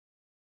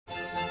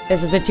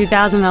This is a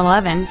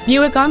 2011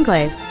 Buick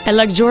Enclave, a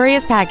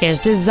luxurious package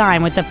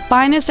designed with the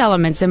finest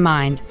elements in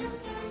mind.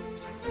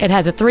 It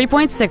has a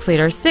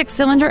 3.6-liter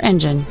six-cylinder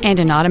engine and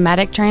an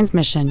automatic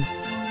transmission.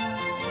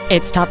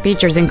 Its top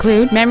features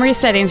include memory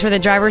settings for the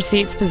driver's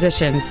seat's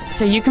positions,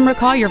 so you can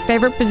recall your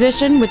favorite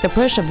position with the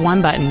push of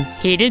one button,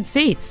 heated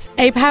seats,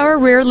 a power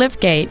rear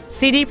liftgate,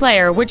 CD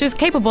player which is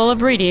capable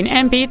of reading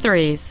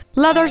MP3s,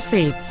 leather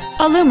seats,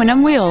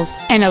 aluminum wheels,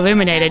 an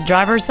illuminated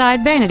driver's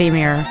side vanity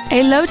mirror,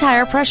 a low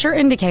tire pressure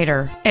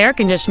indicator, air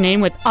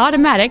conditioning with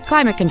automatic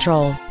climate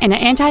control, and an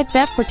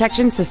anti-theft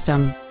protection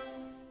system.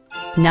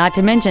 Not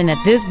to mention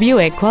that this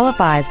Buick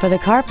qualifies for the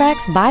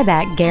Carfax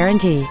buyback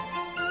guarantee.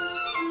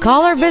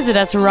 Call or visit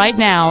us right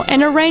now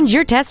and arrange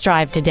your test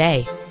drive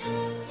today.